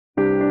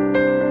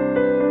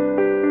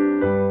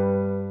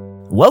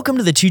Welcome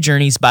to the Two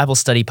Journeys Bible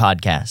Study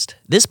Podcast.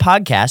 This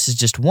podcast is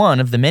just one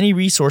of the many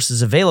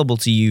resources available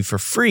to you for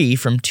free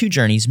from Two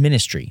Journeys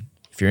Ministry.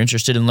 If you're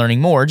interested in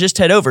learning more, just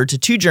head over to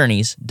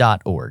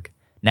twojourneys.org.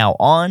 Now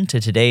on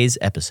to today's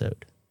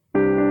episode.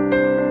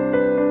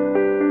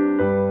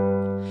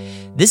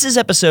 This is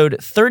episode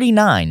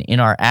 39 in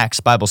our Acts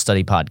Bible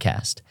Study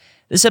Podcast.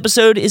 This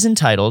episode is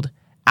entitled,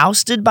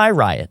 Ousted by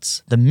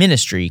Riots, the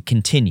Ministry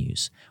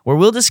Continues, where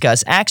we'll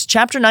discuss Acts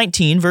chapter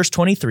 19, verse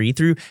 23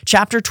 through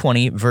chapter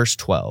 20, verse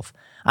 12.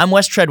 I'm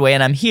Wes Treadway,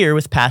 and I'm here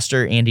with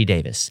Pastor Andy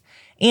Davis.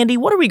 Andy,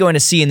 what are we going to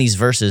see in these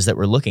verses that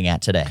we're looking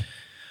at today?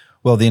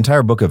 Well, the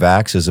entire book of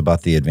Acts is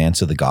about the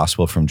advance of the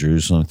gospel from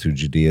Jerusalem through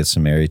Judea,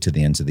 Samaria to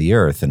the ends of the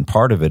earth, and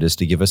part of it is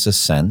to give us a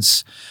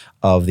sense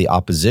of the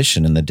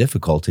opposition and the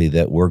difficulty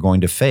that we're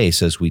going to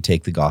face as we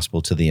take the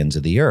gospel to the ends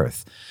of the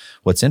earth.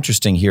 What's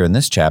interesting here in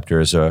this chapter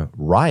is a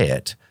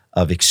riot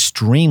of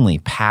extremely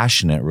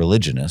passionate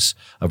religionists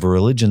of a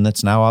religion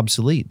that's now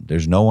obsolete.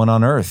 There's no one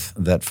on earth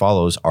that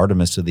follows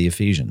Artemis of the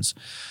Ephesians.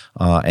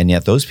 And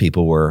yet those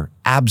people were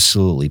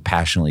absolutely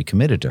passionately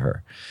committed to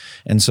her.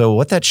 And so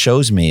what that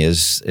shows me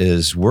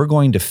is we're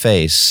going to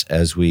face,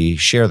 as we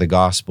share the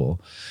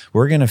gospel,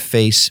 we're going to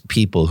face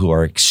people who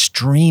are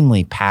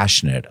extremely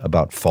passionate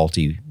about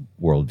faulty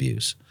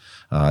worldviews.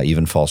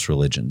 Even false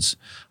religions.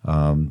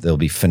 They'll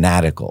be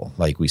fanatical,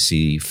 like we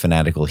see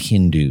fanatical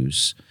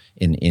Hindus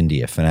in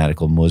India,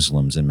 fanatical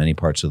Muslims in many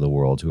parts of the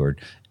world who are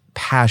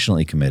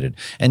passionately committed.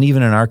 And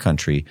even in our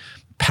country,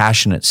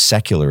 passionate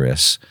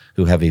secularists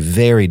who have a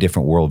very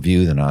different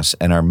worldview than us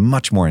and are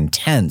much more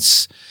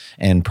intense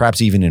and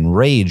perhaps even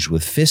enraged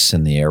with fists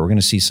in the air. We're going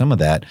to see some of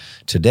that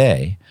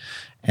today.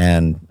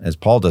 And as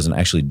Paul doesn't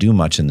actually do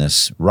much in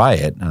this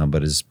riot,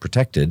 but is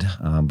protected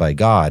by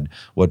God,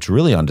 what's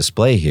really on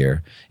display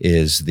here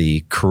is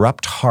the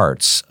corrupt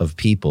hearts of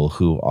people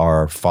who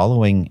are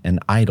following an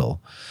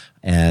idol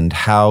and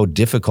how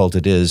difficult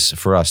it is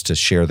for us to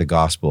share the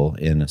gospel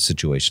in a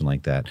situation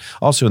like that.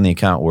 Also in the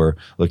account we're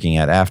looking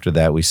at after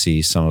that, we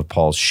see some of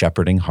Paul's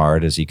shepherding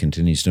heart as he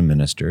continues to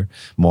minister,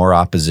 more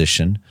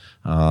opposition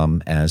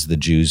as the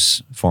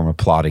Jews form a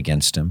plot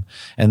against him,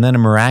 and then a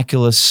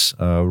miraculous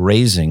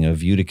raising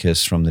of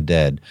Eutychus from the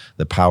dead,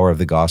 the power of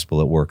the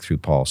gospel at work through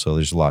Paul. So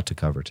there's a lot to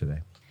cover today.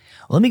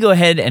 Let me go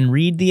ahead and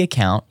read the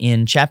account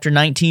in chapter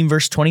 19,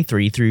 verse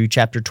 23 through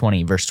chapter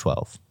 20, verse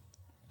 12.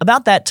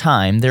 About that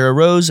time there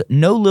arose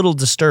no little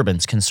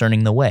disturbance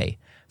concerning the way,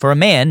 for a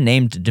man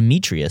named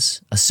Demetrius,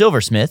 a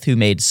silversmith who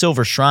made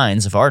silver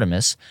shrines of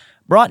Artemis,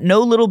 brought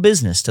no little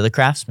business to the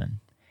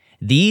craftsmen.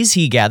 These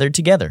he gathered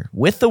together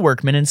with the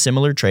workmen in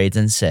similar trades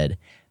and said,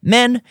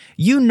 Men,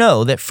 you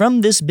know that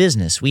from this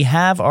business we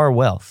have our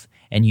wealth,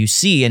 and you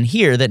see and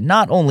hear that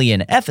not only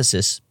in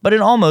Ephesus, but in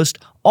almost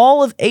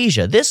all of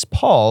Asia, this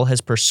Paul has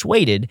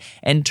persuaded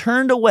and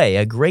turned away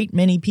a great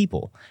many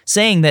people,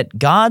 saying that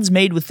gods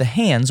made with the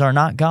hands are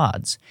not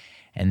gods.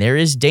 And there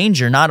is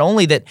danger not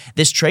only that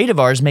this trade of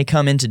ours may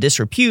come into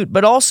disrepute,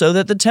 but also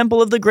that the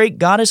temple of the great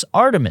goddess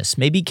Artemis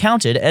may be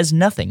counted as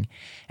nothing,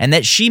 and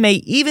that she may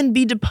even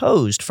be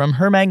deposed from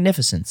her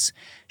magnificence,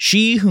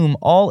 she whom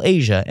all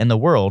Asia and the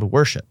world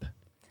worship.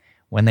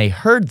 When they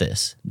heard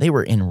this, they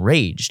were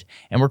enraged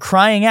and were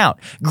crying out,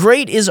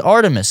 Great is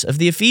Artemis of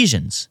the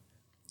Ephesians!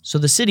 So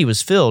the city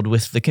was filled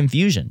with the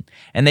confusion,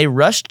 and they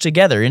rushed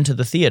together into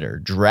the theater,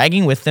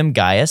 dragging with them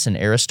Gaius and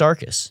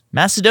Aristarchus,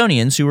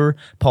 Macedonians who were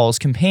Paul's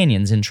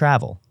companions in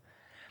travel.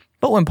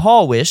 But when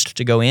Paul wished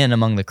to go in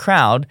among the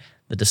crowd,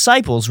 the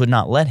disciples would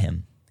not let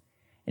him.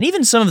 And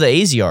even some of the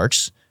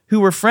Asiarchs,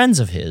 who were friends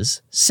of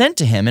his, sent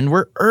to him and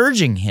were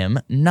urging him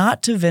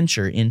not to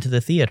venture into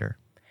the theater.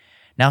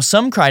 Now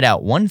some cried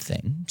out one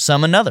thing,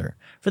 some another,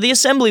 for the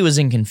assembly was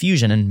in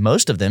confusion, and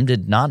most of them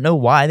did not know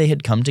why they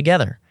had come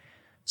together.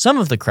 Some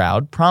of the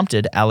crowd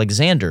prompted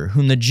Alexander,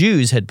 whom the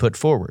Jews had put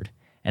forward,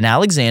 and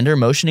Alexander,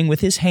 motioning with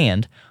his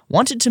hand,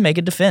 wanted to make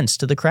a defense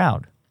to the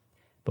crowd.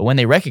 But when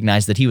they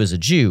recognized that he was a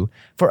Jew,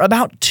 for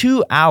about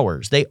 2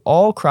 hours they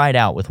all cried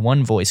out with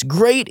one voice,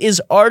 Great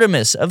is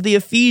Artemis of the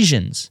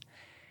Ephesians!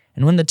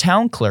 And when the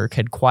town clerk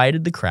had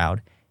quieted the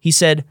crowd, he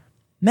said,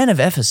 Men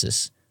of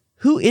Ephesus,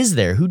 who is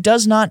there who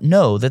does not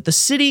know that the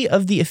city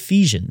of the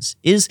Ephesians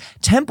is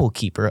temple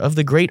keeper of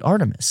the great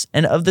Artemis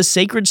and of the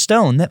sacred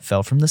stone that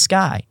fell from the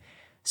sky?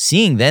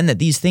 Seeing then that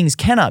these things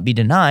cannot be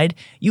denied,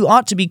 you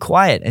ought to be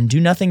quiet and do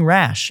nothing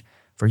rash,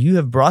 for you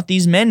have brought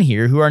these men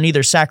here who are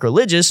neither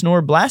sacrilegious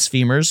nor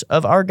blasphemers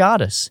of our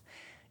goddess.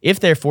 If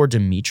therefore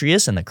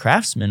Demetrius and the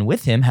craftsmen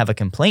with him have a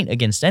complaint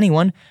against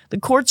anyone, the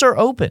courts are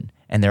open,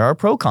 and there are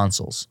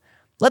proconsuls.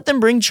 Let them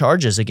bring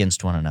charges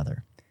against one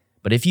another.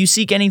 But if you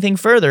seek anything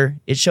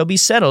further, it shall be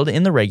settled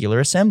in the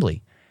regular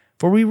assembly.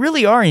 For we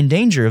really are in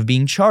danger of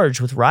being charged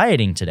with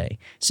rioting today,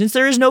 since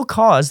there is no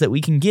cause that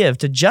we can give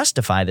to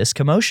justify this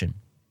commotion.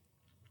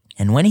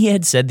 And when he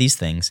had said these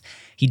things,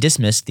 he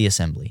dismissed the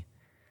assembly.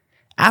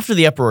 After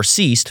the uproar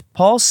ceased,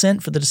 Paul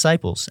sent for the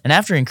disciples, and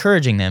after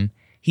encouraging them,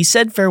 he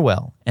said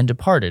farewell and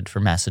departed for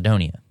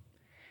Macedonia.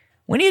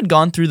 When he had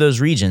gone through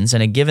those regions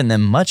and had given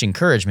them much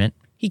encouragement,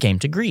 he came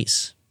to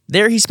Greece.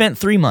 There he spent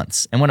 3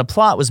 months, and when a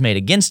plot was made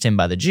against him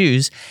by the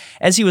Jews,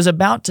 as he was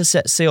about to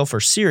set sail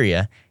for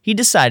Syria, he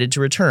decided to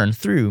return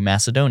through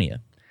Macedonia.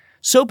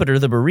 Sopater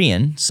the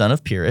Berean, son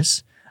of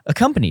Pyrrhus,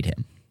 accompanied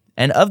him.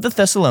 And of the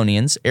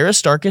Thessalonians,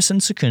 Aristarchus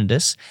and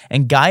Secundus,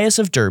 and Gaius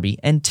of Derbe,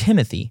 and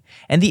Timothy,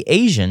 and the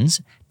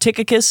Asians,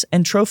 Tychicus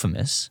and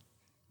Trophimus.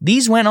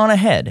 These went on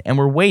ahead and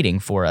were waiting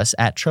for us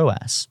at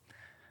Troas.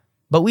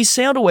 But we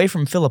sailed away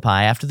from Philippi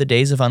after the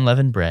days of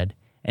unleavened bread,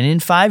 and in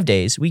 5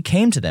 days we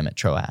came to them at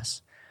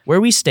Troas,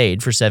 where we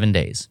stayed for 7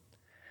 days.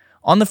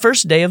 On the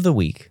first day of the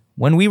week,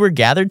 when we were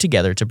gathered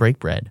together to break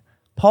bread,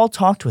 Paul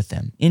talked with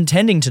them,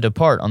 intending to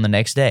depart on the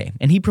next day,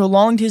 and he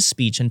prolonged his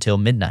speech until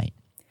midnight.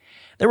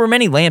 There were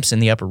many lamps in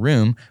the upper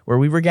room where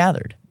we were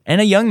gathered,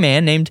 and a young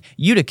man named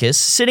Eutychus,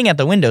 sitting at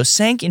the window,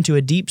 sank into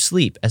a deep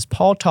sleep as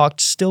Paul talked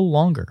still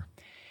longer.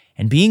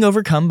 And being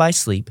overcome by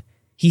sleep,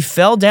 he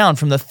fell down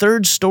from the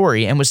 3rd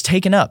story and was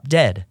taken up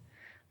dead.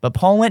 But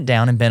Paul went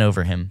down and bent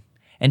over him,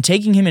 and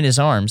taking him in his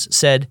arms,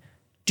 said,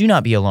 "Do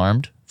not be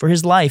alarmed, for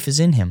his life is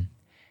in him."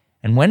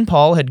 And when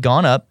Paul had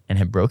gone up and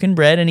had broken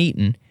bread and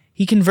eaten,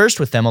 he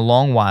conversed with them a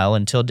long while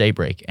until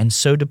daybreak, and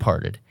so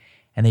departed.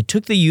 And they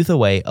took the youth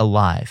away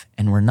alive,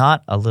 and were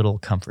not a little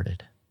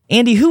comforted.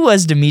 Andy, who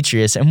was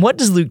Demetrius, and what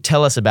does Luke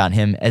tell us about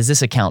him as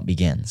this account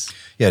begins?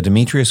 Yeah,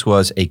 Demetrius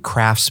was a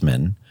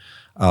craftsman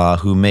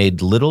who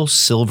made little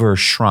silver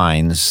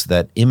shrines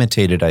that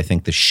imitated, I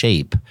think, the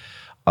shape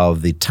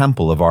of the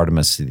temple of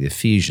Artemis of the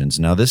Ephesians.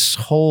 Now, this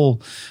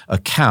whole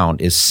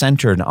account is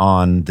centered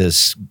on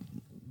this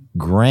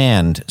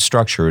grand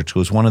structure, which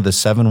was one of the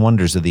 7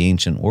 wonders of the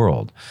ancient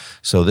world.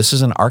 So this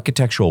is an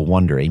architectural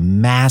wonder, a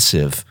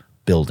massive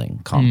building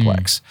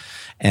complex,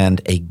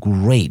 and a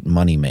great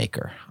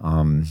moneymaker.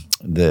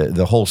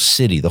 The whole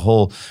city, the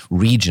whole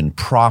region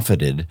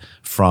profited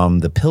from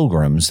the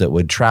pilgrims that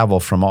would travel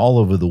from all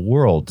over the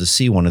world to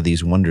see one of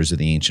these wonders of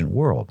the ancient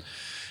world.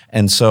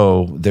 And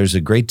so there's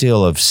a great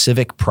deal of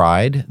civic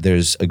pride.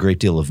 There's a great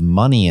deal of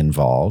money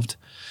involved.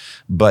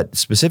 But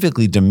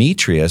specifically,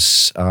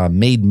 Demetrius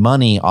made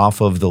money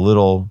off of the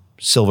little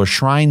silver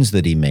shrines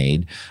that he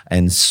made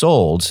and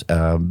sold,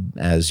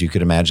 as you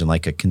could imagine,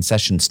 like a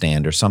concession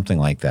stand or something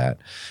like that.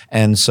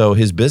 And so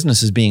his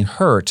business is being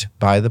hurt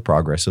by the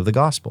progress of the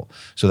gospel.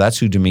 So that's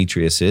who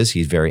Demetrius is.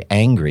 He's very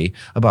angry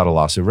about a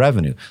loss of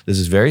revenue. This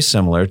is very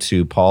similar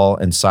to Paul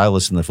and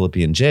Silas in the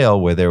Philippian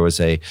jail, where there was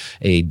a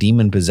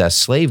demon-possessed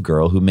slave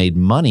girl who made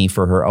money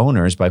for her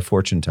owners by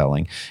fortune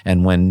telling.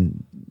 And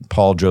when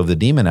Paul drove the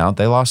demon out,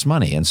 they lost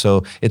money. And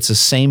so it's the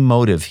same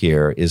motive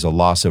here, is a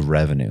loss of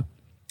revenue.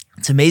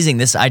 It's amazing.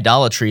 This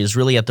idolatry is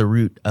really at the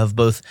root of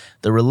both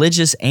the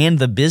religious and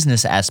the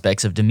business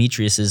aspects of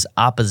Demetrius's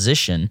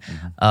opposition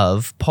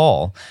of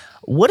Paul.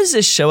 What does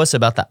this show us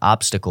about the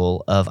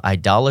obstacle of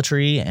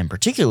idolatry and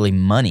particularly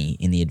money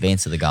in the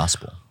advance of the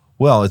gospel?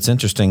 Well, it's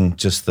interesting,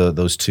 just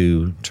those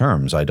two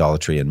terms,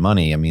 idolatry and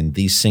money. I mean,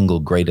 the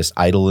single greatest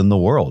idol in the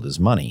world is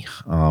money.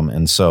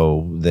 And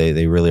so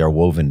they really are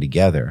woven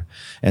together.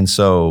 And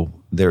so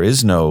there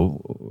is no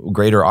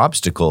greater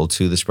obstacle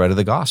to the spread of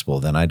the gospel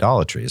than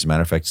idolatry. As a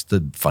matter of fact, it's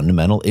the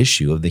fundamental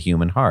issue of the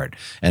human heart.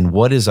 And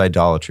what is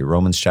idolatry?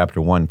 Romans chapter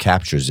 1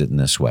 captures it in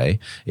this way.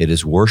 It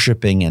is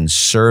worshiping and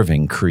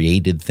serving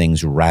created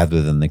things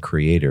rather than the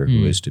Creator,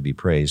 who is to be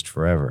praised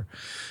forever.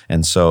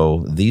 And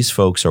so these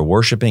folks are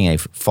worshiping a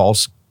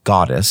false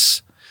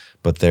goddess,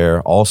 but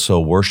they're also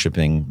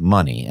worshiping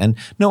money. And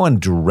no one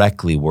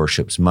directly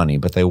worships money,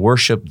 but they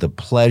worship the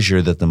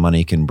pleasure that the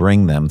money can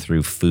bring them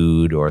through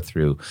food or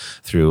through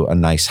a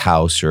nice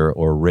house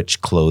or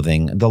rich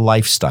clothing. The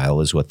lifestyle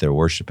is what they're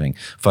worshiping.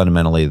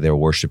 Fundamentally, they're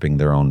worshiping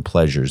their own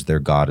pleasures. Their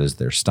God is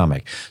their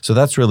stomach. So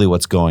that's really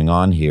what's going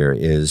on here.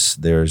 Is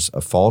there's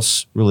a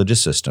false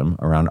religious system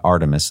around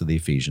Artemis of the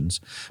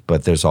Ephesians,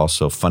 but there's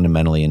also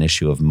fundamentally an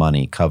issue of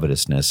money,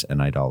 covetousness,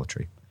 and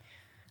idolatry.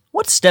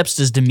 What steps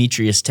does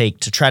Demetrius take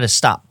to try to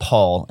stop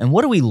Paul, and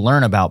what do we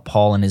learn about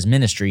Paul and his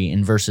ministry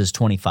in verses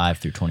 25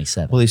 through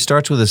 27? Well, he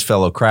starts with his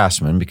fellow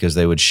craftsmen because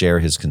they would share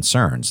his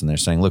concerns, and they're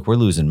saying, look, we're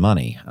losing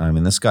money. I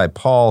mean, this guy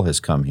Paul has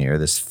come here,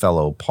 this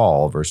fellow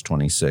Paul, verse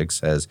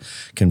 26, has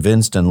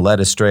convinced and led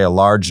astray a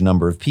large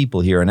number of people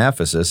here in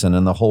Ephesus and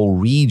in the whole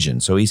region.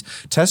 So he's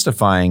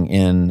testifying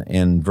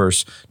in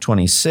verse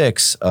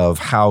 26 of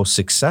how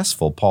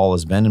successful Paul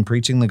has been in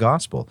preaching the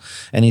gospel.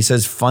 And he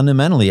says,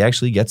 fundamentally, he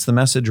actually gets the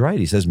message right.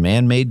 He says,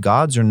 man-made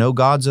gods or no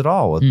gods at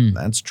all. Well,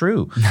 that's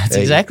true. That's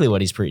exactly what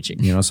he's preaching.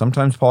 You know,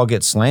 sometimes Paul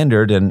gets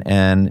slandered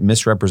and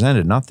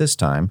misrepresented. Not this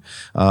time.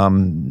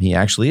 He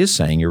actually is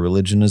saying your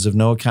religion is of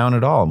no account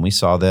at all. And we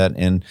saw that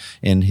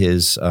in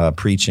his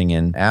preaching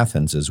in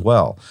Athens as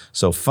well.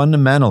 So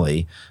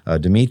fundamentally,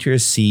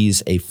 Demetrius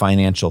sees a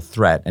financial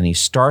threat, and he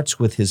starts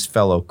with his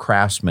fellow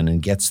craftsmen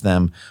and gets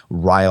them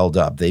riled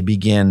up. They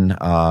begin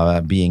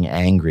being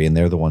angry, and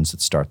they're the ones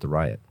that start the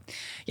riot.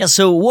 Yeah,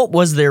 so what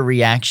was their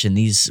reaction,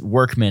 these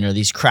workmen or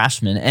these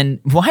craftsmen, and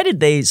why did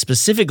they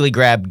specifically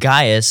grab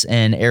Gaius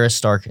and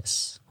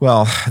Aristarchus?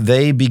 Well,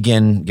 they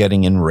begin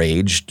getting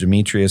enraged.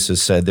 Demetrius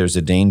has said there's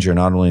a danger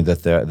not only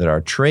that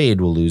our trade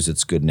will lose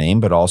its good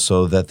name, but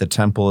also that the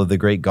temple of the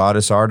great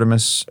goddess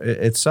Artemis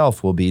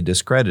itself will be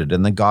discredited,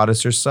 and the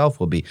goddess herself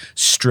will be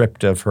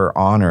stripped of her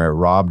honor,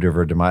 robbed of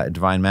her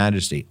divine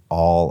majesty.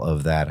 All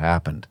of that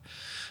happened.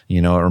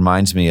 You know, it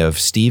reminds me of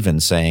Stephen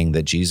saying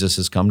that Jesus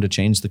has come to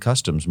change the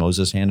customs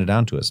Moses handed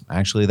down to us.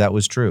 Actually, that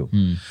was true.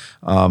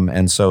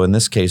 And so in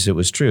this case, it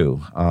was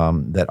true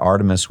that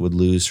Artemis would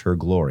lose her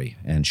glory,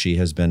 and she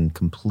has been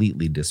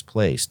completely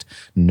displaced.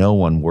 No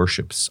one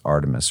worships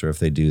Artemis, or if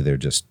they do,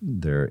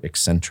 they're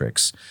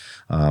eccentrics,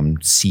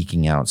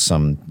 seeking out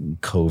some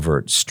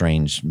covert,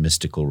 strange,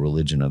 mystical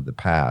religion of the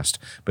past,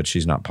 but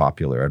she's not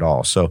popular at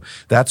all. So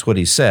that's what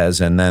he says,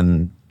 and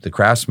then the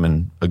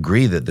craftsmen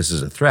agree that this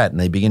is a threat, and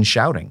they begin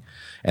shouting.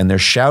 And they're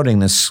shouting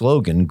this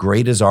slogan,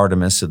 "Great is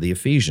Artemis of the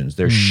Ephesians."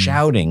 They're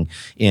shouting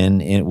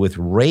in with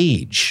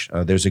rage.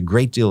 There's a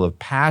great deal of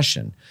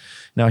passion.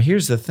 Now,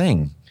 here's the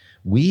thing.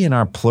 We in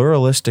our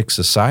pluralistic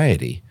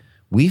society,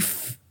 we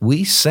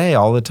say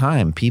all the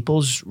time,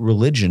 people's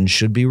religion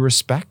should be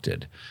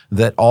respected,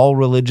 that all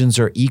religions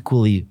are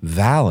equally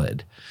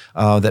valid,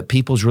 that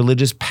people's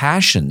religious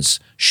passions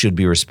should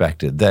be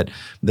respected, that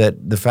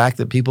the fact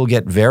that people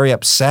get very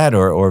upset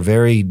or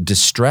very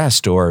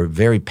distressed or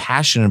very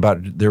passionate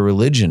about their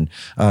religion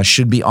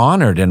should be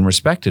honored and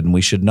respected, and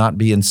we should not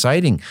be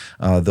inciting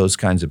those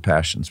kinds of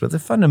passions. But the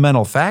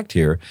fundamental fact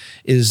here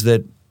is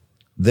that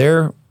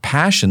their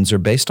passions are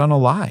based on a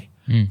lie.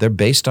 They're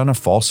based on a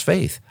false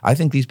faith. I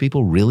think these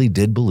people really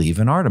did believe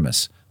in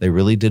Artemis. They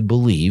really did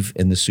believe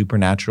in the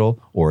supernatural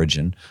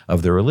origin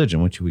of their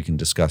religion, which we can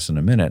discuss in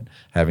a minute,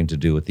 having to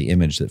do with the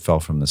image that fell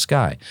from the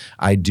sky.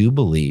 I do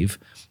believe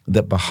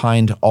that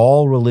behind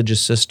all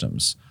religious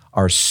systems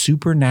are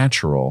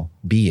supernatural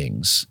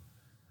beings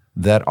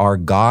that are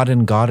God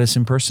and goddess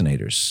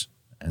impersonators,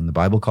 and the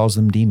Bible calls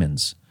them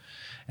demons.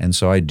 And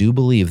so I do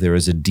believe there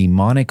is a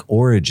demonic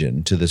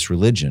origin to this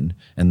religion,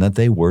 and that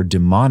they were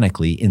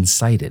demonically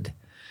incited.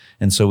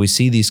 And so we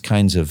see these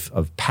kinds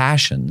of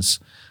passions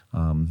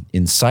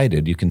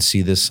incited. You can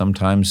see this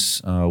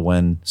sometimes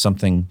when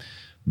something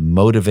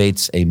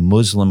motivates a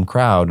Muslim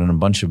crowd and a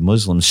bunch of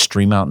Muslims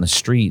stream out in the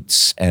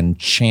streets and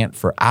chant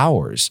for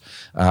hours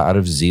out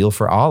of zeal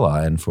for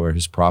Allah and for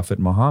his prophet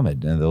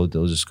Muhammad. And they'll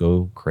just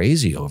go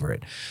crazy over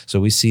it. So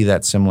we see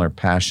that similar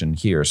passion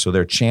here. So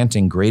they're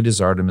chanting, "Great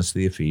is Artemis of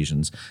the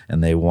Ephesians,"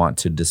 and they want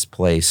to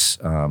displace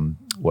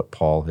what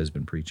Paul has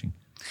been preaching.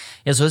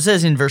 Yeah, so it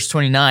says in verse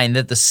 29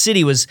 that the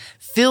city was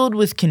filled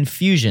with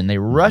confusion. They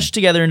rushed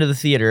together into the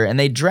theater, and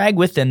they drag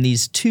with them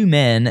these two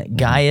men,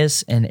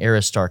 Gaius and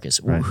Aristarchus.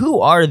 Right. Who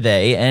are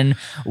they, and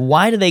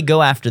why do they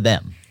go after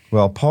them?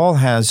 Well, Paul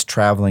has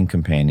traveling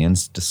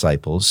companions,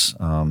 disciples.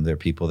 They're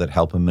people that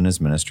help him in his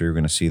ministry. We're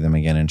going to see them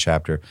again in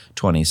chapter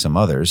 20, some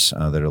others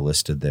that are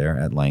listed there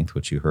at length,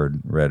 which you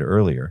read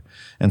earlier.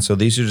 And so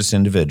these are just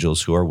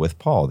individuals who are with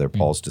Paul. They're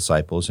Paul's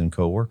disciples and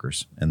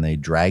co-workers, and they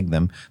drag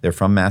them. They're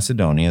from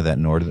Macedonia, that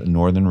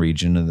northern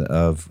region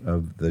of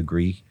the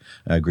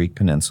Greek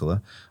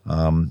peninsula.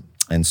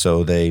 And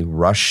so they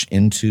rush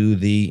into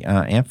the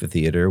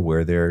amphitheater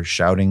where they're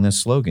shouting this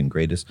slogan,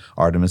 "Great is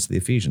Artemis of the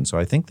Ephesians." So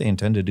I think they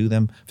intend to do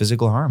them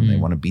physical harm. They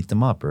want to beat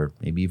them up or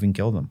maybe even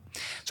kill them.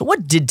 So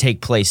what did take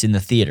place in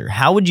the theater?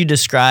 How would you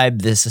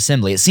describe this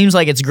assembly? It seems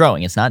like it's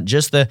growing. It's not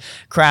just the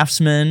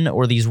craftsmen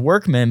or these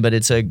workmen, but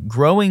it's a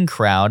growing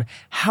crowd.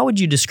 How would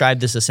you describe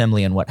this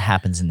assembly and what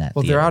happens in that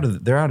theater? Well,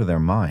 they're out of their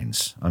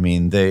minds. I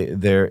mean,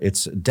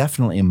 it's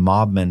definitely a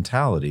mob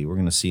mentality. We're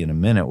going to see in a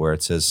minute where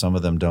it says some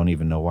of them don't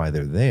even know why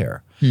they're there.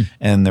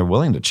 And they're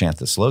willing to chant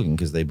the slogan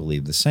because they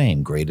believe the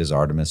same. "Great is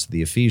Artemis of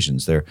the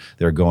Ephesians."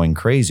 They're going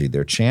crazy.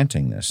 They're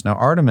chanting this. Now,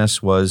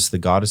 Artemis was the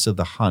goddess of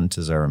the hunt,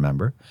 as I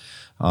remember.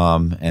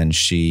 And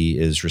she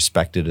is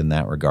respected in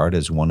that regard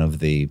as one of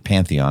the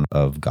pantheon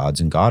of gods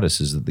and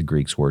goddesses that the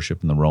Greeks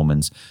worship and the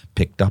Romans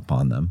picked up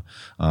on them.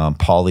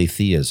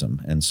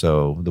 Polytheism. And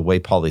so the way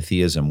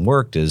polytheism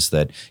worked is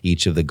that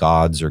each of the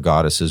gods or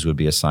goddesses would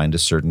be assigned a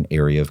certain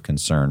area of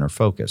concern or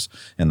focus.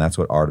 And that's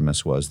what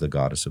Artemis was, the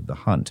goddess of the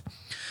hunt.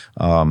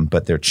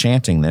 But they're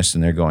chanting this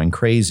and they're going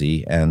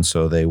crazy, and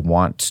so they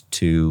want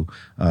to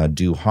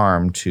do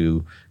harm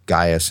to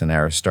Gaius and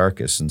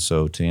Aristarchus. And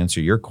so to answer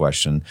your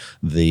question,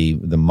 the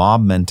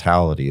mob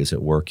mentality is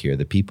at work here.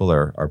 The people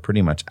are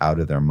pretty much out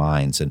of their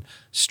minds, and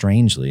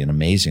strangely and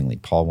amazingly,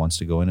 Paul wants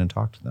to go in and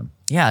talk to them.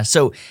 Yeah,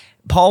 so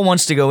Paul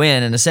wants to go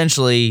in and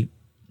essentially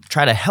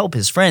try to help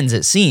his friends,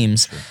 it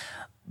seems. Sure.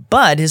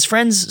 But his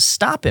friends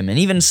stop him, and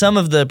even some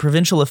of the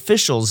provincial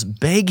officials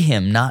beg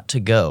him not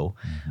to go.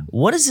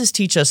 What does this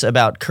teach us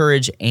about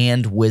courage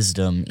and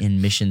wisdom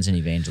in missions and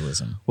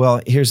evangelism? Well,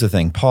 here's the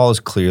thing. Paul is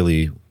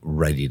clearly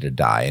ready to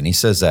die, and he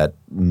says that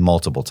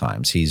multiple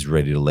times. He's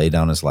ready to lay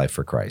down his life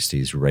for Christ.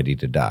 He's ready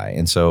to die.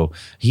 And so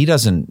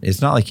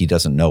it's not like he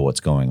doesn't know what's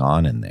going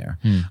on in there.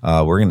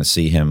 We're going to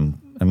see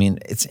him I mean,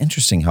 it's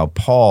interesting how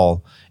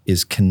Paul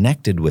is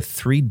connected with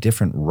 3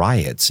 different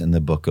riots in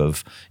the book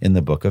of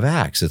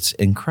Acts. It's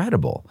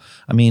incredible.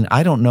 I mean,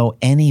 I don't know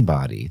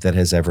anybody that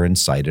has ever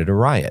incited a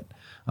riot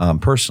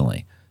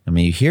personally. I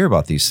mean, you hear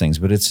about these things,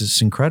 but it's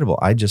just incredible.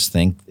 I just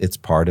think it's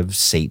part of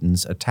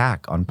Satan's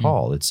attack on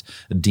Paul. It's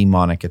a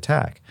demonic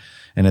attack.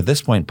 And at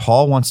this point,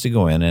 Paul wants to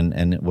go in,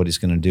 and what he's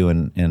going to do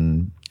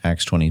in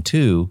Acts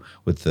 22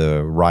 with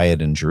the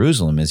riot in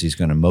Jerusalem is he's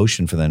going to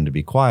motion for them to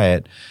be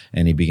quiet,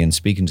 and he begins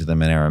speaking to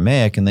them in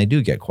Aramaic, and they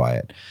do get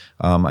quiet.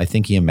 I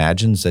think he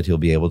imagines that he'll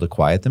be able to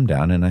quiet them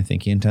down, and I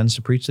think he intends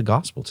to preach the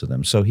gospel to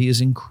them. So he is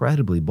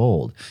incredibly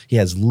bold. He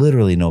has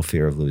literally no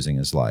fear of losing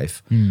his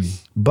life.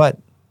 But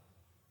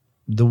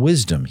the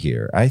wisdom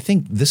here, I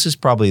think this is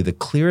probably the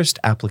clearest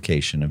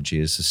application of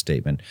Jesus'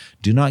 statement,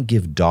 do not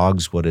give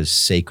dogs what is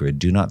sacred,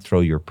 do not throw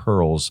your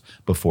pearls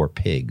before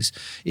pigs.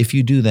 If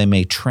you do, they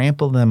may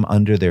trample them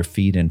under their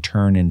feet and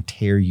turn and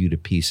tear you to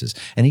pieces.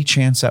 Any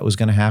chance that was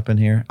going to happen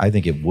here? I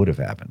think it would have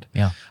happened.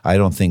 Yeah. I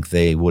don't think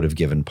they would have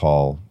given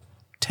Paul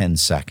 10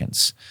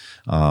 seconds.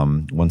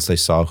 Once they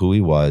saw who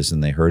he was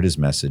and they heard his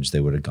message,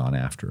 they would have gone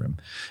after him.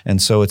 And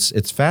so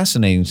it's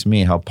fascinating to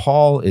me how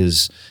Paul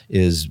is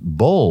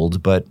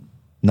bold, but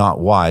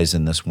not wise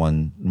in this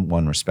one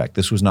respect.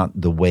 This was not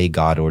the way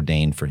God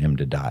ordained for him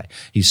to die.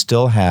 He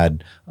still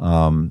had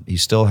a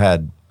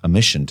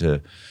mission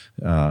to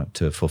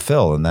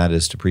fulfill, and that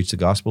is to preach the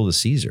gospel to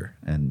Caesar.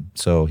 And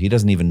so he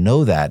doesn't even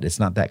know that. It's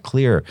not that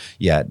clear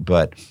yet.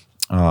 But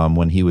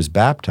when he was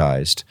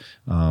baptized,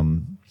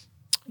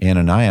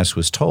 Ananias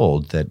was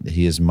told that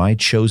he is my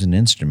chosen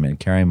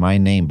instrument, carrying my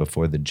name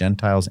before the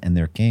Gentiles and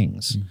their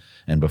kings.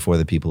 And before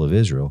the people of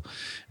Israel,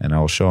 and I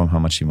will show him how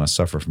much he must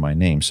suffer for my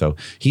name. So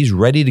he's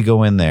ready to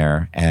go in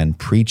there and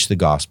preach the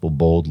gospel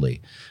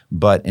boldly.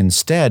 But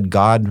instead,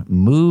 God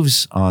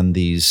moves on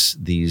these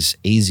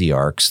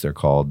Asiarchs, they're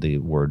called, the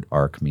word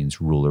arch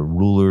means ruler,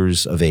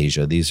 rulers of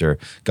Asia. These are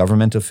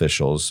government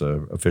officials,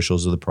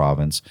 officials of the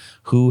province,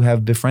 who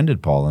have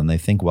befriended Paul, and they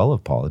think well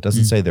of Paul. It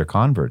doesn't say they're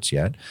converts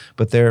yet,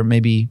 but they're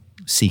maybe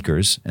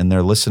seekers, and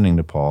they're listening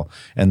to Paul,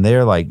 and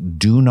they're like,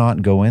 do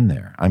not go in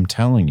there. I'm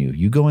telling you,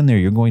 you go in there,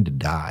 you're going to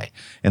die.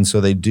 And so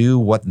they do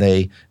what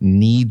they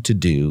need to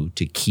do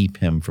to keep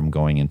him from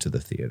going into the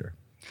theater.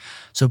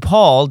 So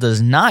Paul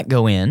does not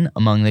go in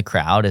among the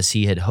crowd as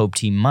he had hoped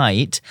he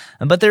might,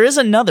 but there is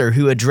another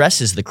who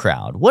addresses the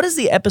crowd. What does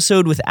the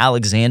episode with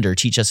Alexander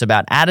teach us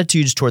about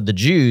attitudes toward the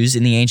Jews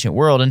in the ancient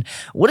world? And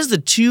what does the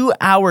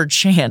 2-hour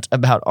chant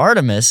about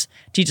Artemis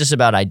teach us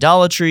about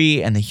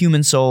idolatry and the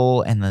human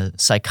soul and the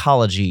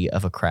psychology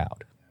of a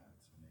crowd?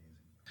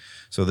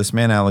 So this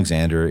man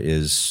Alexander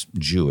is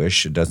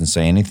Jewish. It doesn't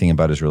say anything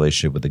about his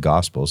relationship with the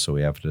gospel, so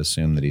we have to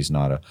assume that he's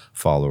not a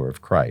follower of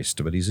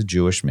Christ. But he's a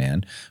Jewish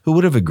man who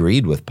would have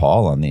agreed with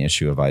Paul on the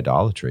issue of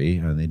idolatry.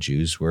 And the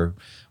Jews were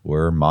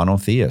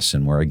monotheists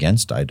and were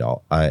against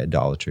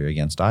idolatry,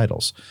 against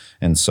idols.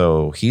 And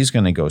so he's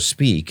going to go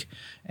speak,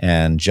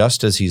 and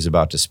just as he's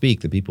about to speak,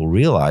 the people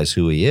realize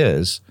who he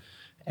is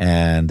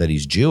and that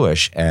he's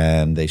Jewish,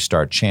 and they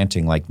start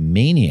chanting like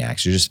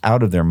maniacs. They're just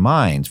out of their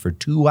minds for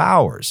 2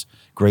 hours.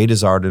 Great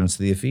is Artemis of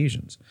the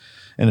Ephesians.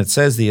 And it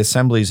says the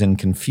assembly's in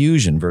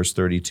confusion, verse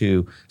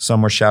 32.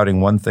 Some were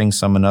shouting one thing,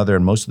 some another,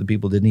 and most of the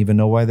people didn't even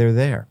know why they're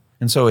there.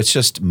 And so it's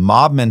just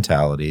mob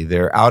mentality.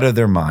 They're out of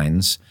their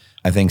minds.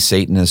 I think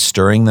Satan is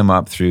stirring them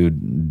up through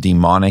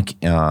demonic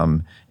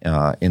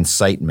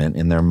incitement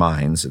in their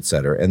minds, et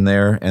cetera. And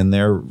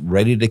they're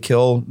ready to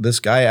kill this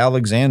guy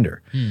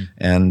Alexander.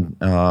 And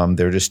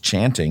they're just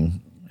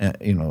chanting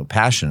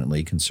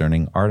passionately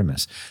concerning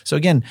Artemis. So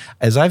again,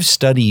 as I've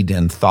studied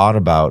and thought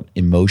about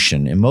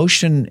emotion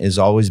is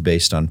always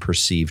based on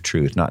perceived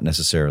truth, not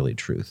necessarily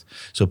truth.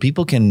 So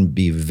people can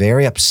be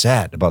very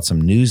upset about some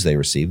news they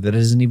receive that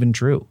isn't even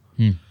true.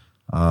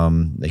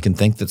 They can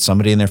think that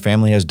somebody in their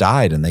family has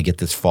died, and they get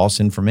this false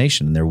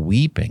information, and they're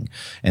weeping,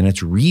 and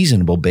it's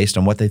reasonable based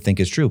on what they think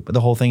is true, but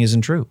the whole thing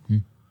isn't true.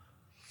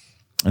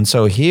 And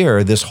so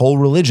here, this whole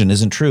religion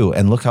isn't true,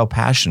 and look how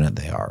passionate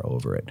they are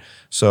over it.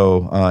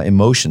 So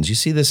emotions, you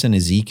see this in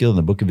Ezekiel, in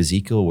the book of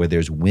Ezekiel, where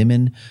there's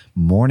women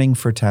mourning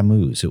for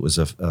Tammuz. It was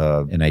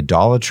an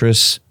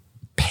idolatrous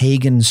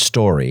pagan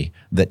story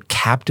that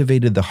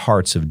captivated the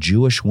hearts of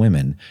Jewish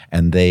women,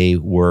 and they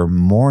were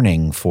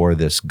mourning for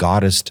this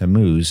goddess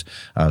Tammuz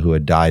who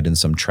had died in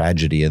some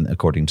tragedy,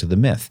 according to the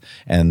myth.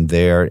 And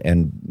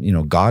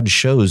God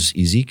shows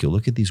Ezekiel,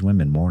 look at these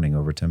women mourning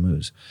over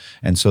Tammuz.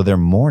 And so their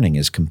mourning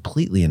is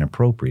completely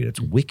inappropriate.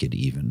 It's wicked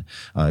even.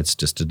 It's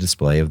just a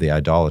display of the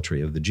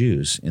idolatry of the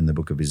Jews in the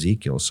book of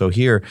Ezekiel. So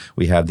here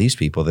we have these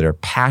people that are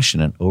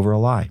passionate over a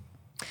lie.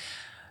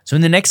 So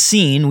in the next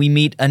scene, we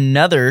meet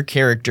another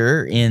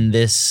character in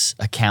this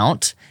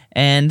account,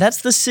 and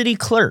that's the city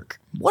clerk.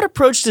 What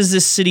approach does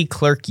this city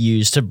clerk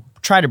use to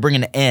try to bring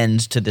an end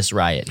to this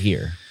riot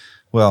here?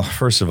 Well,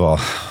 first of all,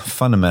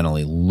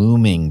 fundamentally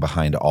looming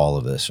behind all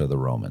of this are the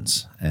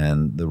Romans.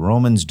 And the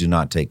Romans do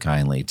not take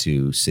kindly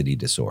to city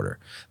disorder.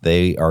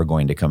 They are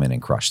going to come in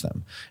and crush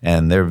them.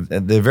 And they're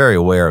very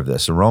aware of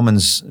this. The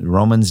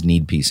Romans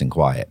need peace and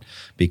quiet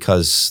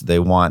because they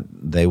want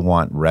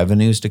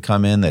revenues to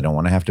come in. They don't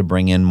want to have to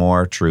bring in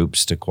more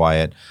troops to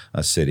quiet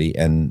a city.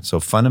 And so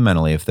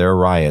fundamentally, if there are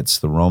riots,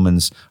 the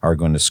Romans are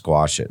going to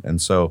squash it.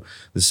 And so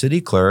the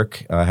city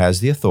clerk has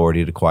the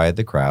authority to quiet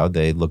the crowd.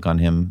 They look on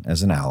him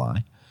as an ally.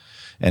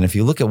 And if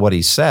you look at what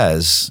he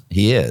says,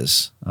 he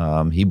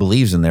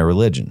believes in their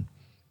religion.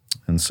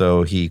 And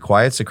so he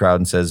quiets the crowd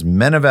and says,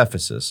 "Men of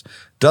Ephesus,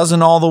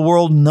 doesn't all the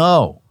world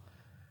know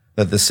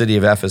that the city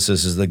of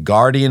Ephesus is the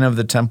guardian of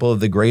the temple of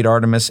the great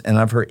Artemis and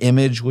of her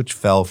image which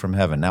fell from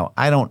heaven?" Now,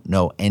 I don't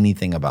know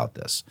anything about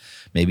this.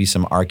 Maybe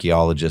some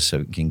archaeologists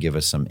can give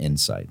us some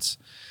insights.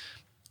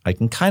 I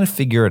can kind of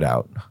figure it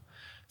out.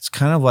 It's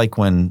kind of like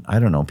when, I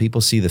don't know, people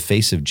see the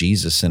face of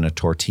Jesus in a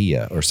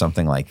tortilla or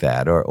something like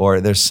that,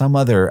 or there's some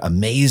other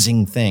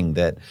amazing thing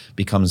that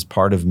becomes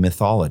part of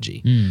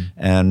mythology.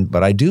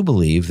 But I do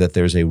believe that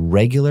there's a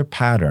regular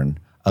pattern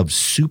of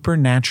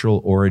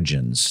supernatural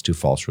origins to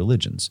false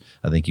religions.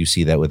 I think you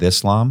see that with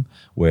Islam,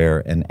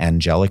 where an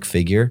angelic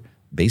figure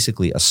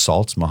basically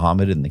assaults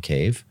Muhammad in the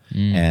cave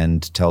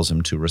and tells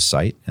him to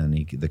recite, and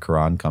the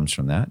Quran comes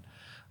from that.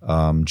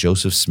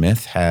 Joseph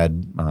Smith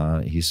had,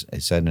 he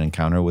said, an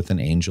encounter with an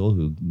angel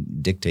who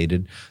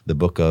dictated the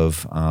Book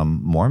of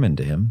Mormon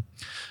to him.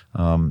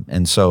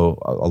 And so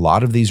a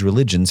lot of these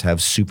religions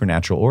have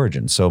supernatural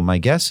origins. So my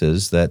guess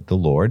is that the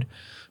Lord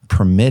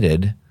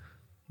permitted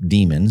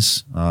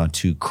demons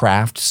to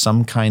craft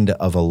some kind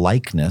of a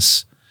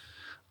likeness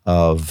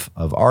of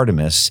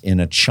Artemis in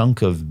a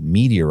chunk of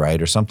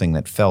meteorite or something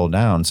that fell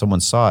down.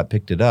 Someone saw it,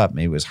 picked it up,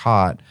 maybe it was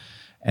hot,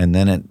 and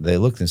then they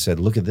looked and said,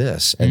 "Look at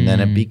this." And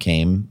then it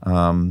became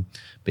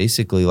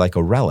basically like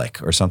a relic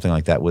or something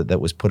like that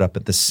that was put up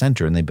at the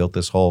center, and they built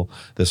this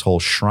whole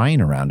shrine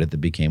around it that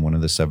became one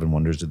of the 7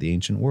 wonders of the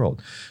ancient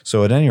world.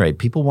 So at any rate,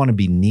 people want to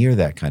be near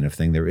that kind of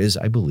thing. There is,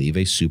 I believe,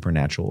 a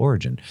supernatural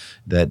origin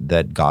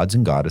that gods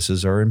and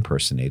goddesses are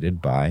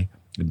impersonated by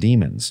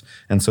demons.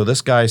 And so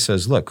this guy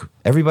says, "Look,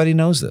 everybody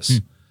knows this.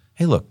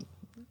 Hey, look,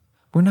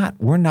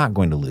 we're not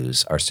going to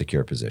lose our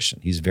secure position."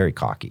 He's very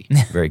cocky,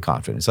 very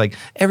confident. It's like,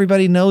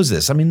 everybody knows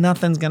this. I mean,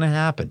 nothing's going to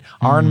happen.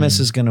 Artemis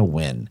is going to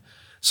win.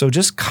 So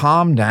just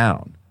calm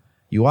down.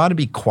 You ought to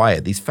be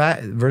quiet.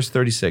 Verse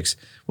 36,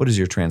 what does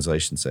your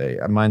translation say?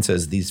 Mine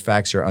says, "These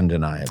facts are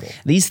undeniable."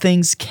 These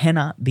things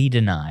cannot be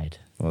denied.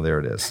 Well,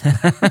 there it is.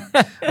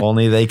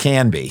 Only they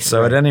can be.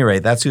 So at any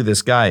rate, that's who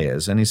this guy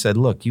is. And he said,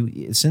 "Look,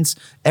 since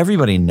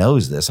everybody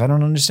knows this, I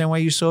don't understand why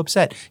you're so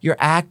upset. You're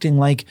acting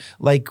like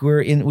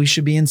we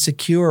should be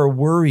insecure or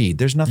worried.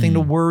 There's nothing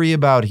to worry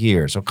about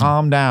here. So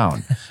calm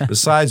down."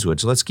 Besides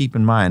which, let's keep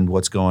in mind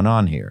what's going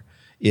on here.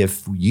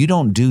 If you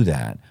don't do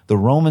that, the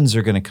Romans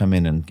are going to come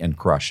in and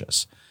crush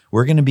us.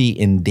 We're going to be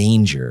in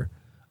danger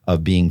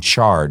of being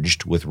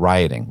charged with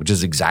rioting, which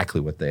is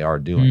exactly what they are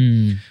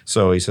doing.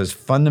 So he says,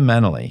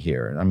 fundamentally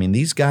here, I mean,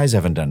 these guys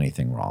haven't done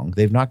anything wrong.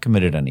 They've not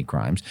committed any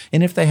crimes.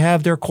 And if they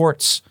have, they're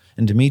courts.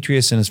 And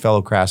Demetrius and his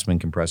fellow craftsmen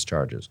can press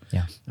charges.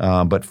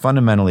 But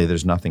fundamentally,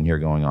 there's nothing here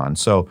going on.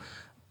 So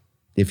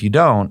if you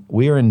don't,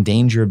 we are in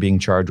danger of being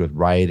charged with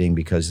rioting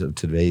because of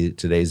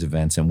today's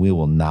events, and we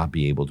will not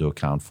be able to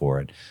account for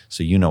it.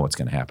 So you know what's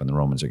going to happen. The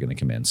Romans are going to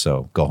come in.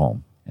 So go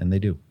home. And they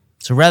do.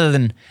 So rather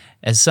than,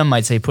 as some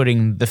might say,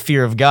 putting the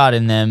fear of God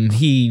in them,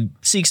 he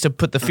seeks to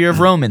put the fear of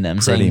Rome in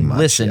them, saying,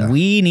 listen,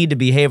 we need to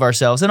behave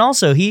ourselves. And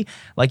also he,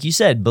 like you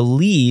said,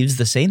 believes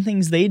the same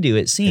things they do,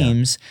 it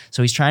seems.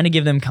 So he's trying to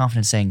give them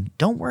confidence, saying,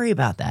 don't worry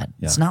about that.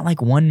 It's not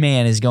like one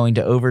man is going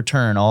to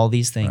overturn all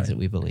these things that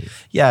we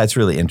believe. Yeah, it's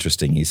really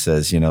interesting. He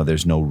says,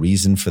 there's no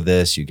reason for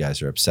this. You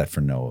guys are upset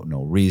for no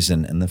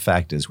reason. And the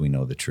fact is, we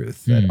know the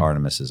truth, that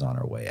Artemis is on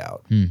her way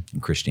out and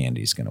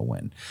Christianity is going to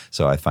win.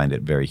 So I find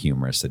it very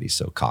humorous that he's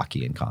so cocky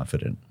and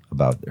confident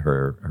about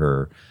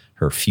her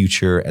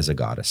future as a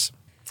goddess.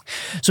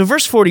 So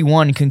verse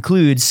 41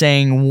 concludes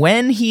saying,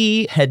 when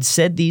he had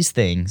said these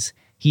things,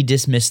 he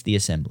dismissed the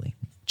assembly.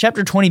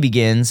 Chapter 20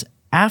 begins,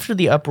 after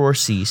the uproar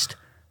ceased,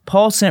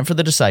 Paul sent for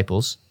the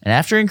disciples, and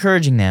after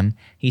encouraging them,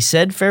 he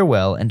said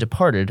farewell and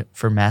departed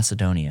for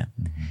Macedonia.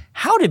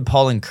 How did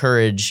Paul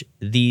encourage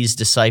these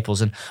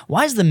disciples, and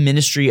why is the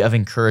ministry of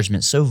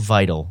encouragement so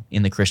vital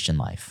in the Christian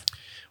life?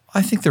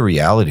 I think the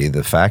reality,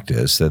 the fact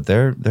is that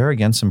they're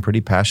against some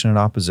pretty passionate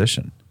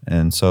opposition.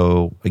 And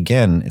so,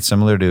 again, it's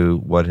similar to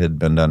what had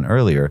been done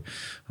earlier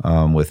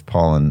with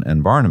Paul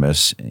and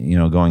Barnabas,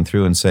 going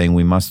through and saying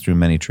we must through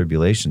many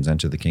tribulations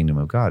enter the kingdom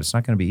of God. It's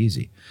not going to be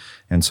easy.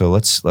 And so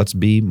let's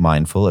be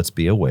mindful, let's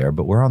be aware,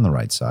 but we're on the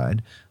right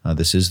side.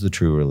 This is the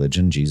true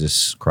religion.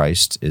 Jesus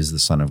Christ is the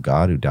Son of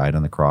God who died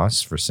on the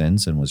cross for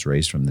sins and was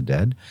raised from the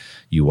dead.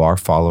 You are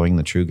following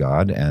the true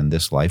God, and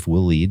this life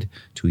will lead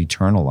to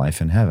eternal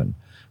life in heaven.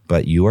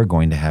 but you are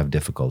going to have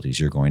difficulties.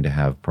 You're going to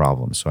have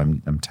problems. So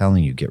I'm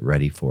telling you, get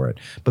ready for it.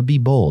 But be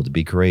bold,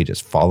 be courageous.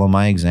 Follow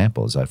my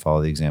example as I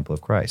follow the example of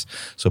Christ.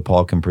 So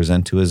Paul can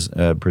present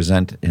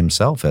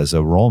himself as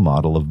a role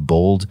model of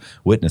bold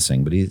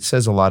witnessing. But he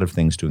says a lot of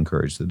things to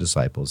encourage the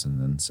disciples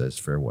and then says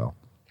farewell.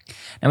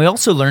 And we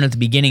also learn at the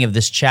beginning of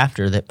this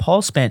chapter that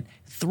Paul spent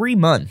 3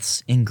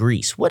 months in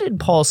Greece. What did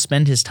Paul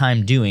spend his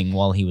time doing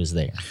while he was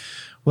there?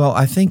 Well,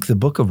 I think the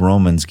book of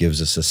Romans gives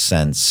us a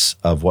sense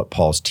of what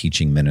Paul's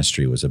teaching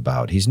ministry was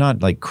about. He's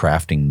not like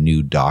crafting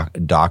new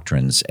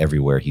doctrines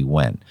everywhere he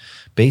went.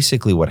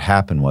 Basically, what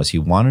happened was he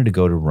wanted to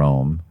go to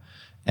Rome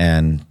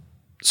and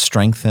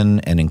strengthen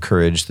and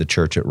encourage the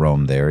church at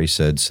Rome there. He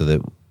said, so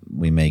that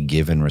we may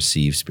give and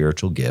receive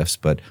spiritual gifts.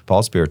 But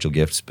Paul's spiritual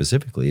gift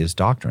specifically is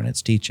doctrine,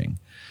 it's teaching.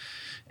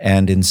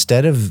 And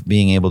instead of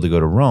being able to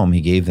go to Rome,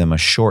 he gave them a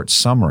short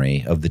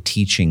summary of the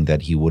teaching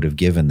that he would have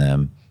given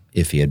them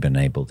if he had been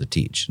able to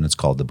teach. And it's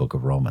called the book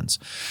of Romans.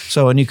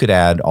 So, and you could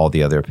add all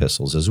the other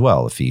epistles as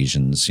well,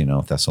 Ephesians,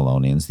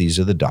 Thessalonians. These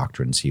are the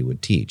doctrines he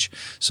would teach.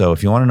 So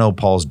if you want to know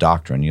Paul's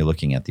doctrine, you're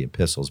looking at the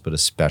epistles, but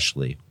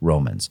especially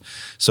Romans.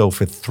 So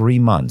for 3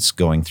 months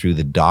going through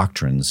the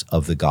doctrines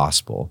of the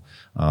gospel,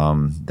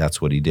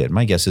 that's what he did.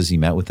 My guess is he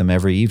met with them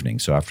every evening.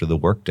 So after the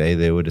workday,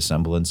 they would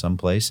assemble in some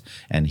place,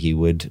 and he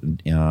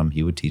would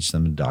teach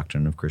them the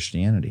doctrine of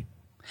Christianity.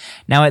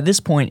 Now, at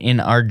this point in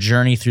our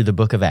journey through the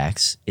book of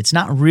Acts, it's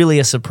not really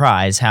a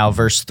surprise how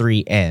verse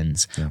 3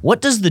 ends. Yeah.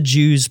 What does the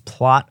Jews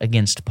plot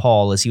against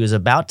Paul as he was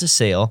about to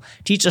sail?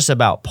 Teach us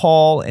about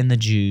Paul and the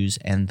Jews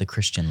and the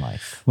Christian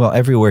life. Well,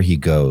 everywhere he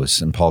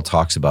goes, and Paul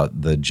talks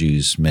about the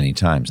Jews many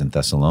times. In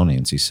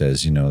Thessalonians, he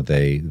says,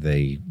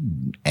 they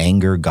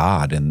anger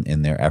God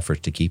in their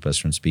efforts to keep us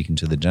from speaking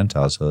to the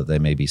Gentiles so that they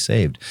may be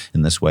saved.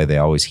 In this way, they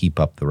always heap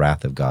up the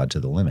wrath of God to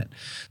the limit.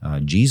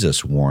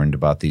 Jesus warned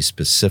about these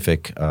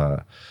specific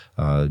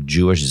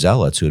Jewish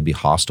zealots who would be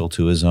hostile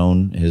to his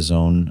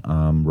own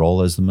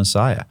role as the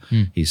Messiah.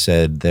 He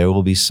said, there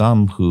will be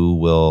some who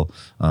will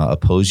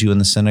oppose you in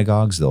the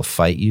synagogues, they'll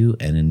fight you,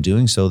 and in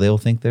doing so, they'll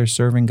think they're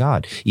serving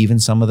God. Even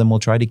some of them will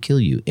try to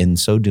kill you, in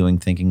so doing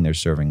thinking they're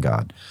serving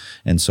God.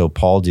 And so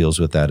Paul deals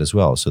with that as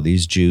well. So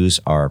these Jews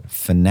are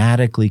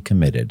fanatically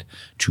committed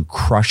to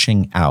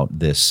crushing out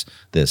this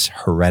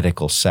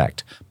heretical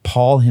sect.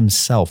 Paul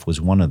himself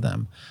was one of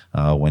them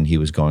when he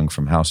was going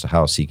from house to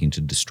house seeking to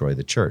destroy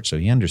the church. So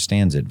he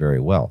understands it very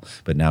well,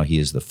 but now he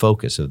is the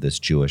focus of this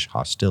Jewish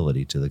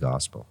hostility to the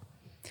gospel.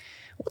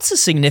 What's the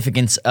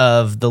significance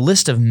of the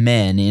list of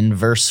men in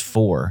verse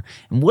 4?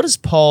 And what does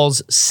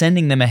Paul's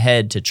sending them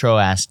ahead to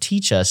Troas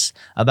teach us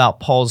about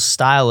Paul's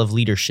style of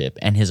leadership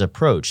and his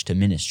approach to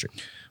ministry?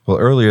 Well,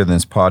 earlier in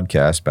this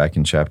podcast, back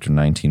in chapter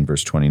 19,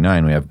 verse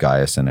 29, we have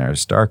Gaius and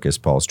Aristarchus,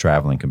 Paul's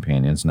traveling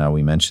companions. Now,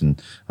 we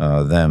mentioned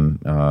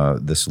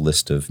this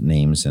list of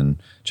names in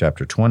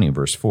chapter 20,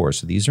 verse 4.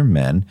 So these are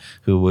men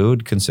who we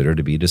would consider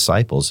to be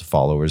disciples,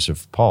 followers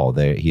of Paul.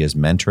 He is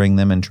mentoring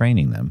them and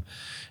training them.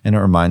 And it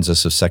reminds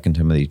us of 2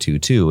 Timothy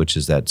 2:2, which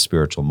is that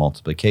spiritual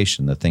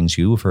multiplication, the things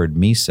you have heard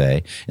me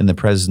say in the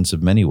presence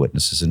of many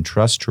witnesses, and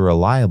trust to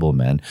reliable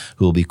men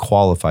who will be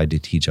qualified to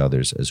teach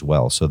others as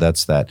well. So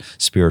that's that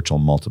spiritual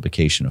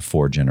multiplication of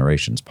 4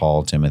 generations,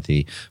 Paul,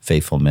 Timothy,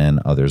 faithful men,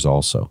 others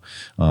also.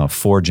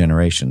 4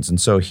 generations. And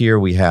so here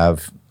we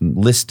have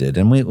listed,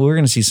 and we're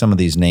going to see some of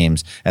these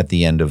names at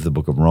the end of the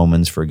book of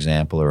Romans, for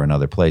example, or in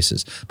other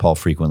places. Paul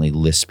frequently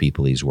lists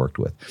people he's worked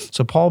with.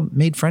 So Paul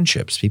made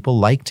friendships. People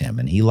liked him,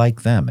 and he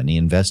liked them, and he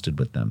invested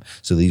with them.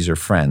 So these are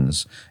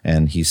friends,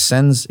 and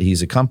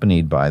he's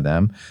accompanied by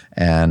them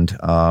and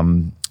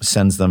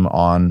sends them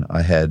on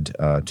ahead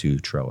to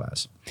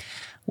Troas.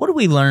 What do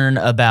we learn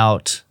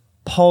about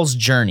Paul's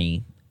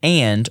journey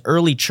and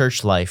early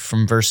church life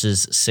from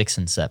verses 6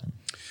 and 7?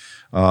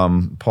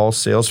 Paul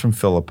sails from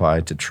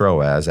Philippi to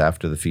Troas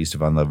after the Feast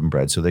of Unleavened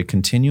Bread. So they're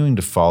continuing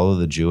to follow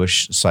the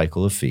Jewish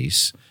cycle of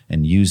feasts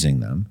and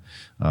using them.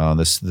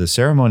 The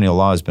ceremonial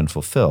law has been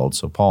fulfilled,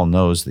 so Paul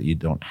knows that you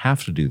don't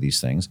have to do these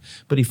things,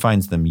 but he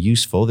finds them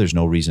useful. There's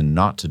no reason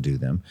not to do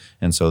them.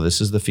 And so this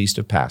is the Feast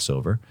of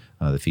Passover,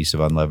 the Feast of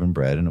Unleavened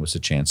Bread, and it was a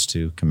chance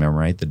to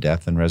commemorate the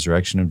death and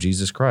resurrection of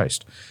Jesus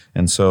Christ.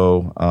 And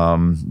so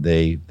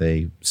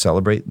they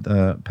celebrate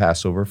the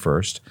Passover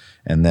first,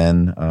 and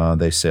then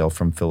they sail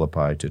from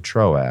Philippi to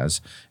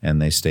Troas,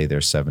 and they stay there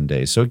 7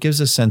 days. So it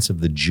gives a sense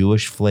of the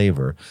Jewish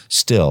flavor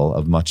still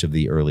of much of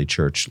the early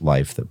church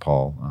life that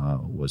Paul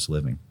was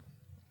living.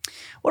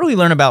 What do we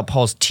learn about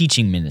Paul's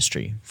teaching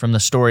ministry from the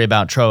story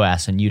about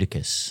Troas and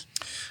Eutychus?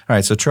 All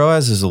right, so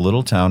Troas is a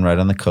little town right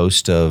on the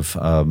coast of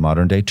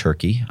modern-day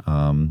Turkey,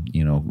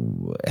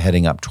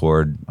 heading up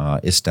toward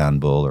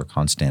Istanbul or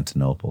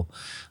Constantinople.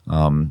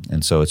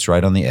 And so it's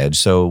right on the edge.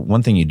 So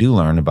one thing you do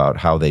learn about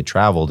how they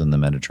traveled in the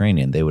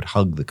Mediterranean, they would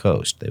hug the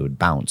coast. They would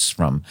bounce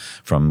from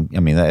I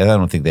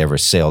don't think they ever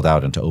sailed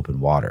out into open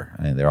water.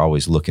 I mean, they're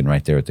always looking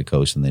right there at the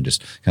coast, and they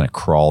just kind of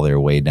crawl their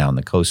way down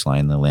the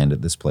coastline. They land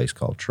at this place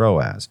called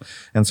Troas.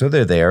 And so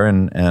they're there,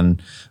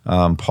 and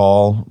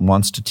Paul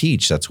wants to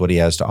teach. That's what he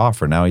has to offer.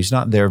 Now, he's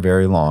not there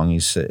very long. They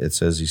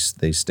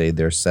stayed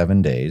there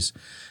 7 days.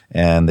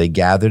 and they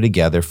gather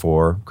together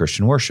for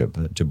Christian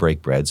worship to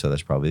break bread. So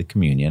that's probably the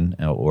communion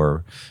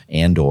or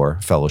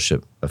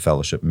fellowship, a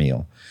fellowship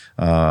meal.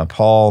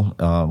 Paul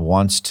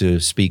wants to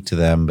speak to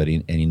them, but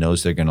he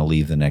knows they're going to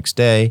leave the next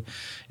day,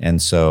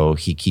 and so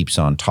he keeps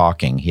on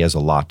talking. He has a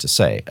lot to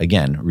say.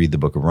 Again, read the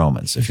book of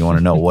Romans if you want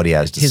to know what he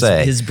has to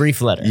say. His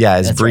brief letter. Yeah,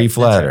 his brief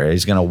letter. Right.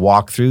 He's going to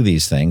walk through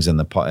these things, and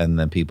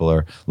the people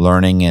are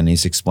learning, and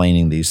he's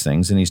explaining these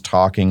things, and he's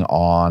talking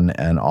on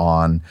and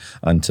on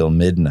until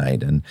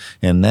midnight, and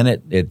then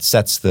it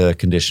sets the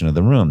condition of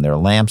the room. There are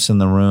lamps in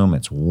the room.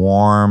 It's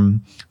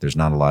warm. There's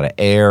not a lot of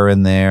air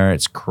in there.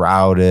 It's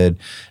crowded.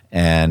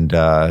 And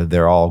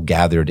they're all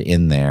gathered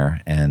in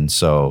there. And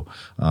so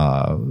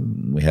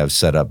we have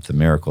set up the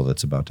miracle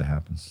that's about to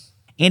happen.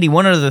 Andy,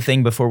 one other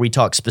thing before we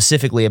talk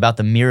specifically about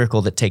the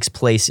miracle that takes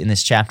place in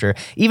this chapter.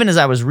 Even as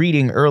I was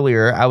reading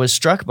earlier, I was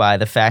struck by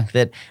the fact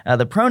that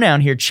the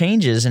pronoun here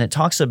changes and it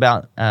talks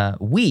about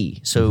we.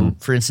 So,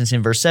 for instance,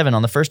 in verse 7,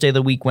 on the first day of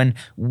the week when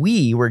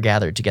we were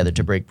gathered together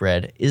to break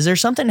bread. Is there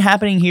something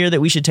happening here that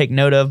we should take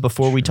note of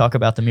before we talk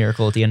about the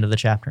miracle at the end of the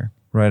chapter?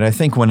 Right. I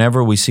think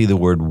whenever we see the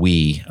word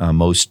we,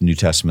 most New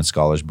Testament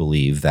scholars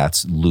believe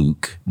that's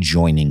Luke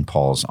joining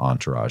Paul's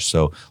entourage.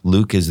 So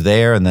Luke is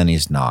there and then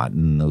he's not,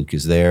 and Luke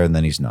is there and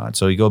then he's not.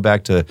 So you go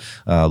back to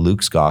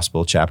Luke's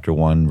Gospel, chapter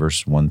 1,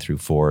 verse 1 through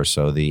 4,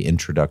 so the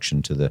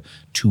introduction to the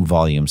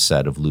 2-volume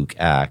set of Luke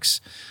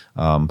Acts.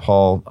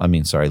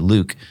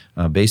 Luke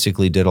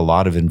basically did a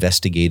lot of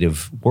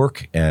investigative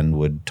work and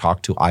would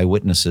talk to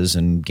eyewitnesses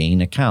and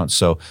gain accounts.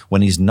 So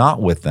when he's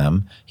not with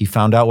them, he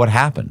found out what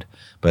happened.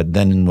 But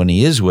then when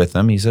he is with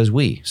them, he says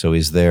we. So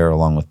he's there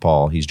along with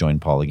Paul. He's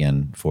joined Paul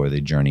again for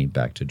the journey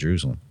back to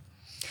Jerusalem.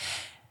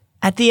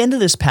 At the end of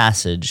this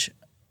passage,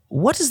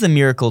 what does the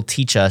miracle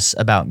teach us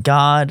about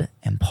God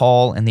and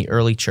Paul and the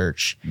early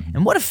church?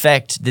 And what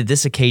effect did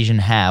this occasion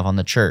have on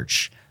the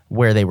church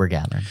where they were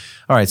gathered?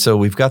 All right, so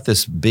we've got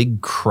this big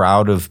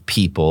crowd of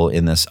people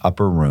in this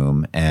upper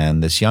room,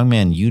 and this young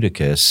man,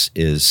 Eutychus,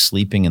 is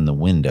sleeping in the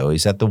window.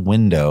 He's at the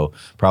window,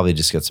 probably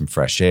just get some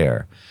fresh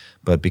air.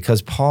 But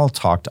because Paul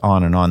talked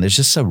on and on, there's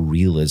just a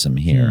realism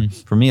here.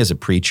 For me as a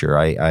preacher,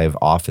 I've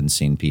often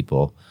seen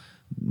people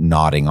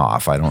nodding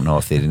off. I don't know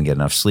if they didn't get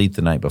enough sleep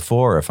the night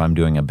before, or if I'm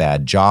doing a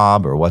bad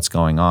job, or what's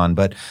going on.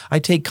 But I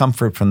take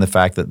comfort from the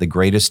fact that the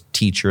greatest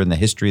teacher in the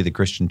history of the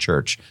Christian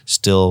church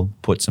still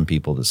put some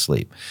people to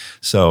sleep.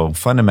 So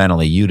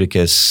fundamentally,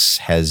 Eutychus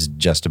has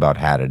just about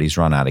had it. He's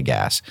run out of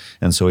gas.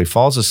 And so he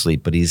falls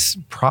asleep, but he's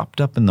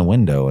propped up in the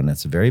window, and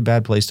it's a very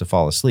bad place to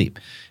fall asleep.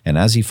 And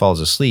as he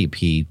falls asleep,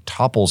 he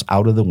topples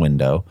out of the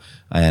window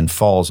and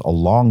falls a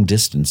long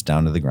distance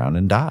down to the ground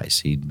and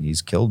dies.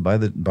 He's killed by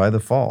the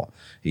fall.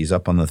 He's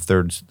up on the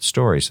 3rd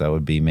story, so that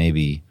would be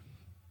maybe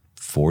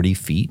 40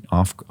 feet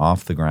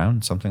off the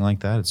ground, something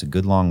like that. It's a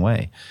good long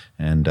way.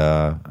 And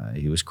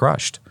he was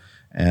crushed.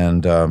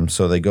 And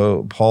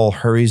so Paul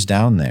hurries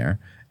down there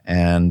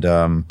and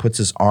puts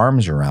his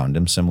arms around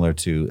him, similar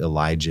to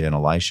Elijah and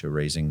Elisha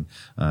raising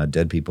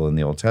dead people in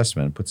the Old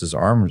Testament, puts his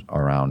arms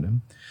around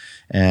him,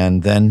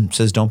 and then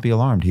says, "Don't be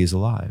alarmed, he's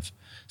alive."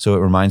 So it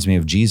reminds me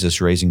of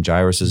Jesus raising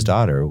Jairus'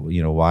 daughter.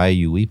 Why are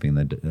you weeping?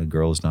 The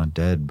girl is not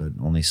dead, but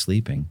only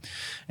sleeping.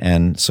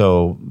 And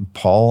so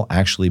Paul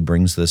actually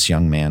brings this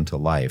young man to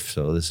life.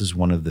 So this is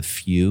one of the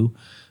few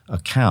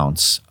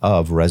accounts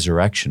of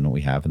resurrection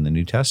we have in the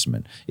New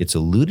Testament. It's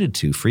alluded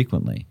to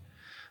frequently,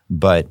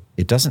 but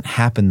it doesn't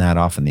happen that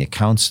often. The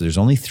accounts, there's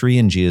only 3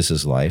 in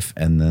Jesus' life,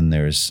 and then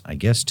there's, I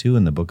guess, 2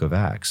 in the book of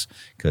Acts,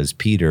 because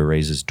Peter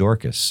raises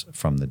Dorcas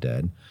from the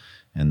dead.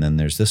 And then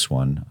there's this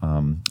one,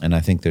 and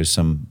I think there's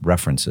some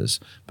references,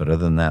 but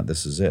other than that,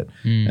 this is it.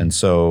 And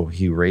so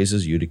he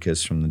raises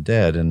Eutychus from the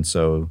dead, and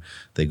so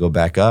they go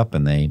back up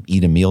and they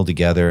eat a meal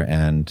together.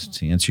 And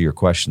to answer your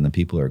question, the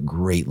people are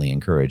greatly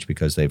encouraged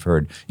because they've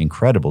heard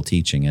incredible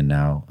teaching and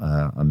now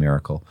a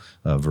miracle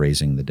of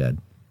raising the dead.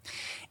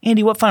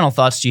 Andy, what final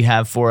thoughts do you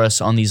have for us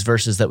on these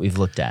verses that we've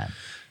looked at?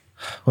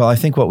 Well, I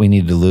think what we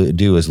need to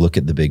do is look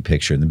at the big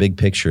picture. And the big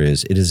picture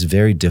is it is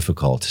very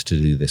difficult to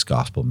do this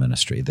gospel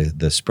ministry.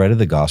 The spread of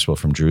the gospel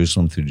from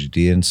Jerusalem through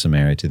Judea and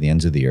Samaria to the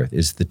ends of the earth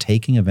is the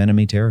taking of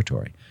enemy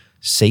territory.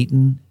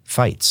 Satan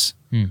fights.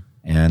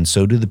 And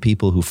so do the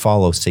people who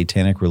follow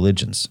satanic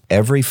religions.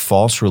 Every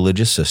false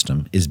religious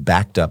system is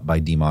backed up by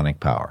demonic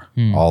power,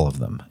 all of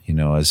them.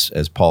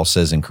 As Paul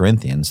says in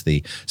Corinthians,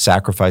 the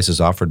sacrifices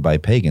offered by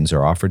pagans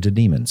are offered to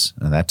demons.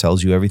 And that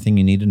tells you everything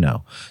you need to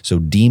know. So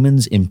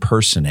demons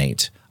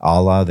impersonate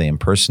Allah, they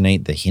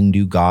impersonate the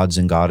Hindu gods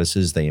and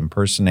goddesses, they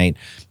impersonate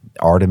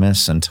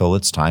Artemis until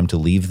it's time to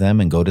leave them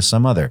and go to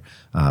some other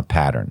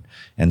pattern.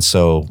 And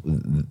so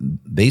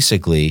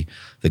basically,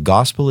 the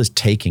gospel is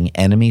taking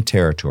enemy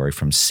territory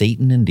from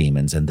Satan and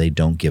demons, and they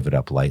don't give it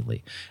up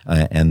lightly.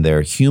 And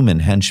their human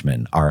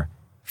henchmen are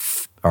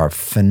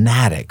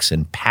fanatics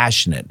and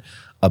passionate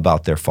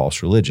about their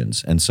false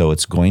religions. And so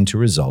it's going to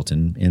result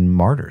in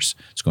martyrs.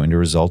 It's going to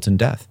result in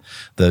death.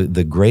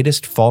 The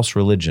greatest false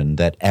religion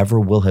that ever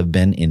will have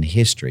been in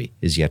history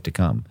is yet to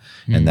come,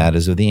 and that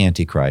is of the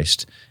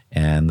Antichrist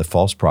and the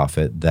false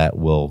prophet that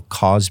will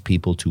cause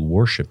people to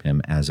worship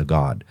him as a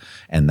god.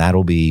 And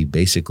that'll be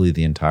basically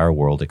the entire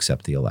world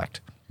except the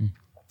elect.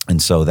 And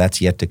so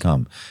that's yet to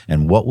come.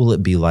 And what will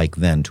it be like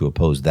then to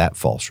oppose that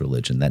false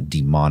religion, that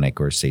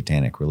demonic or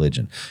satanic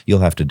religion? You'll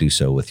have to do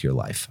so with your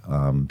life,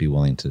 be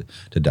willing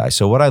to die.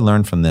 So what I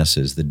learned from this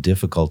is the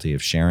difficulty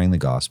of sharing the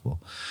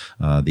gospel,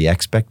 the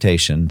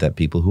expectation that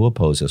people who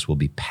oppose us will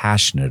be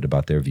passionate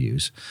about their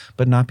views,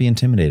 but not be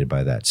intimidated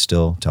by that.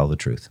 Still tell the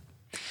truth.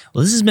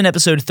 Well, this has been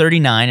episode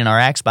 39 in our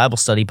Acts Bible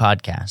Study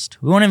podcast.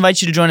 We want to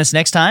invite you to join us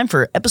next time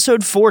for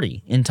episode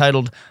 40,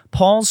 entitled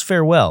Paul's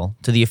Farewell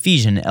to the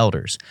Ephesian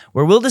Elders,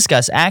 where we'll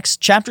discuss Acts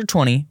chapter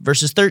 20,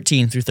 verses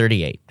 13 through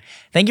 38.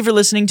 Thank you for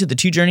listening to the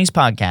Two Journeys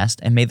podcast,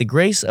 and may the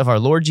grace of our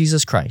Lord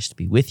Jesus Christ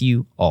be with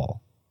you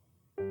all.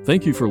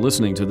 Thank you for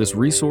listening to this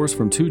resource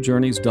from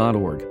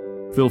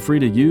twojourneys.org. Feel free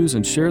to use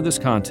and share this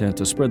content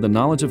to spread the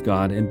knowledge of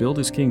God and build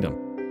His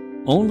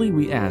kingdom. Only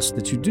we ask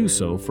that you do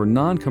so for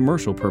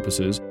non-commercial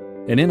purposes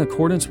and in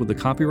accordance with the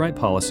copyright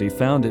policy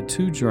found at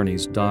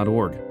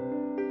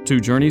twojourneys.org. Two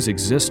Journeys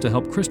exists to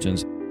help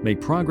Christians make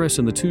progress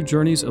in the two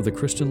journeys of the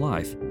Christian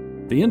life,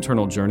 the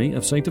internal journey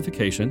of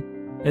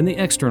sanctification and the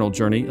external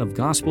journey of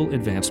gospel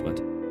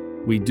advancement.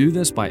 We do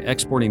this by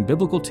exporting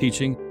biblical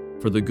teaching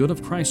for the good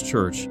of Christ's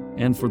church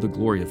and for the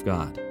glory of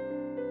God.